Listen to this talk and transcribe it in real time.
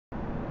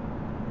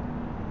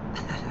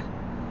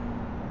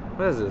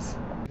What is this?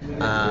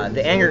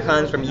 The anger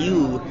comes from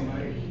you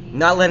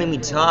not letting me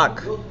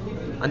talk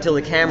until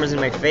the camera's in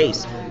my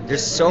face.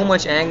 There's so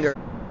much anger.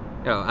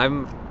 Yo,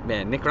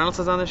 man, Nick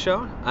Ronaldson's on this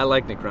show? I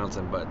like Nick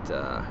Ronaldson, but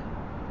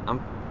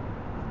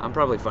I'm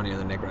probably funnier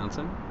than Nick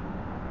Ronaldson.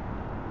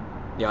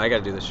 Yeah, I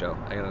gotta do this show.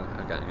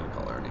 I'm gonna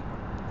call Ernie.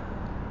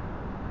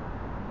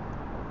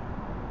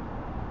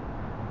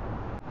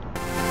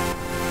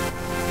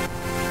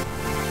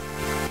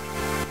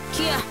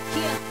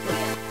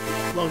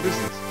 Long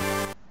distance.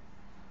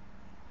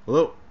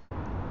 Hello.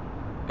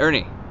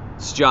 Ernie,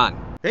 it's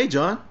Jon. Hey,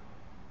 Jon.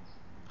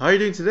 How are you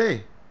doing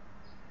today?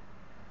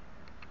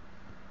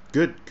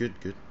 Good.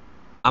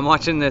 I'm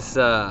watching this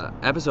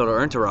episode of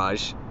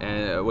ERNtourage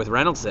with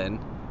Ronaldson,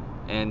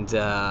 and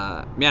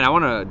man, I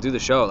want to do the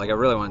show. Like, I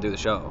really want to do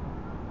the show.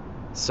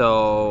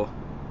 So,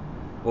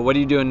 well, what are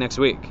you doing next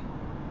week?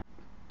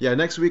 Yeah,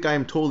 next week I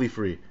am totally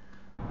free.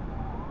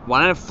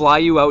 Why don't I fly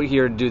you out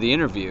here to do the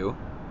interview,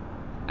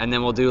 and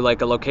then we'll do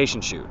like a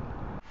location shoot.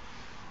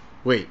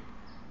 Wait.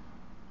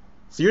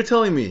 So you're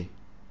telling me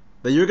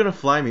that you're gonna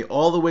fly me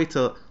all the way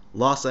to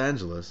Los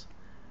Angeles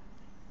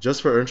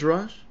just for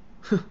ERNtourage?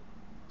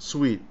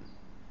 Sweet.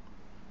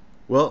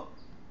 Well,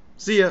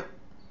 see ya.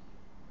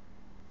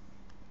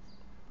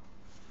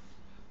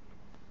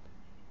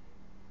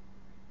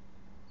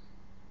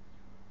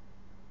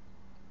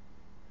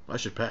 I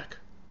should pack.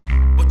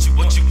 What you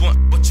want?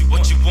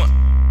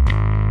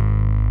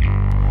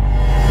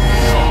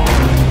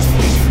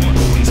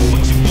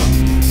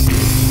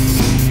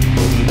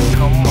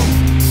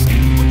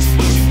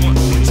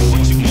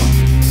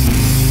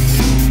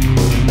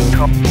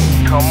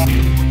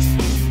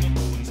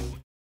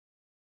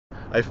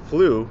 I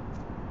flew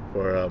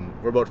for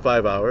about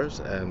 5 hours,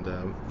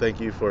 and thank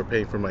you for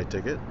paying for my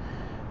ticket.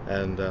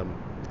 And I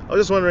was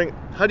just wondering,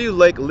 how do you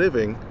like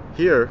living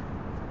here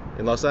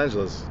in Los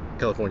Angeles,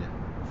 California?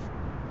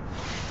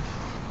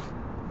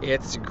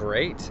 It's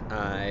great.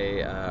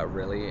 I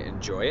really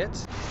enjoy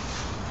it.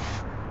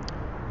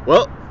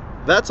 Well,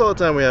 that's all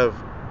the time we have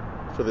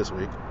for this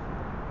week.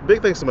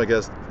 Big thanks to my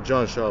guest,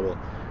 Jon Schabl.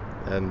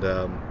 And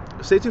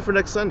stay tuned for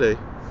next Sunday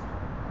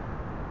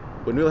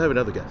when we'll have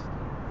another guest.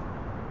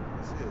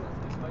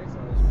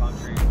 Palm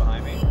trees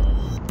behind me.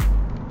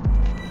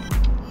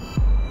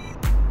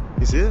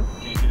 You see it?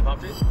 Can you see the palm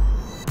trees?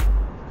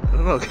 I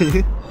don't know, can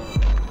you?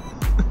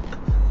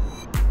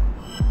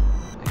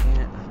 I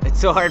can't. It's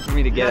so hard for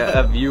me to get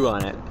a view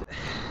on it.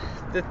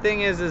 The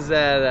thing is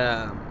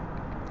that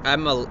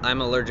I'm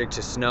allergic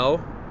to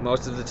snow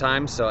most of the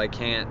time, so I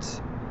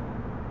can't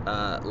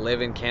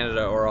live in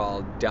Canada or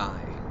I'll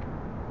die.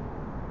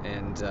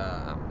 And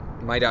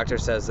my doctor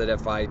says that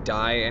if I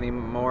die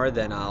anymore,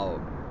 then I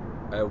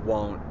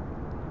won't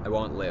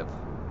live.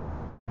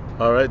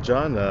 All right,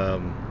 Jon.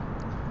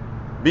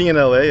 Being in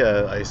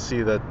LA, I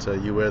see that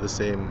you wear the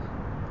same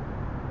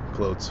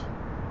clothes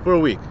for a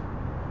week,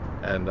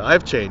 and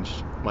I've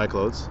changed my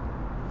clothes.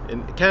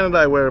 In Canada,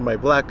 I wear my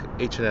black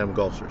H&M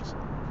golf shirts,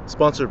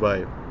 sponsored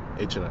by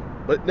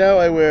H&M. But now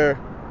I wear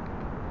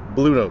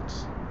Blue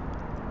Notes.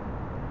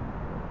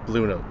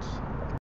 Blue Notes.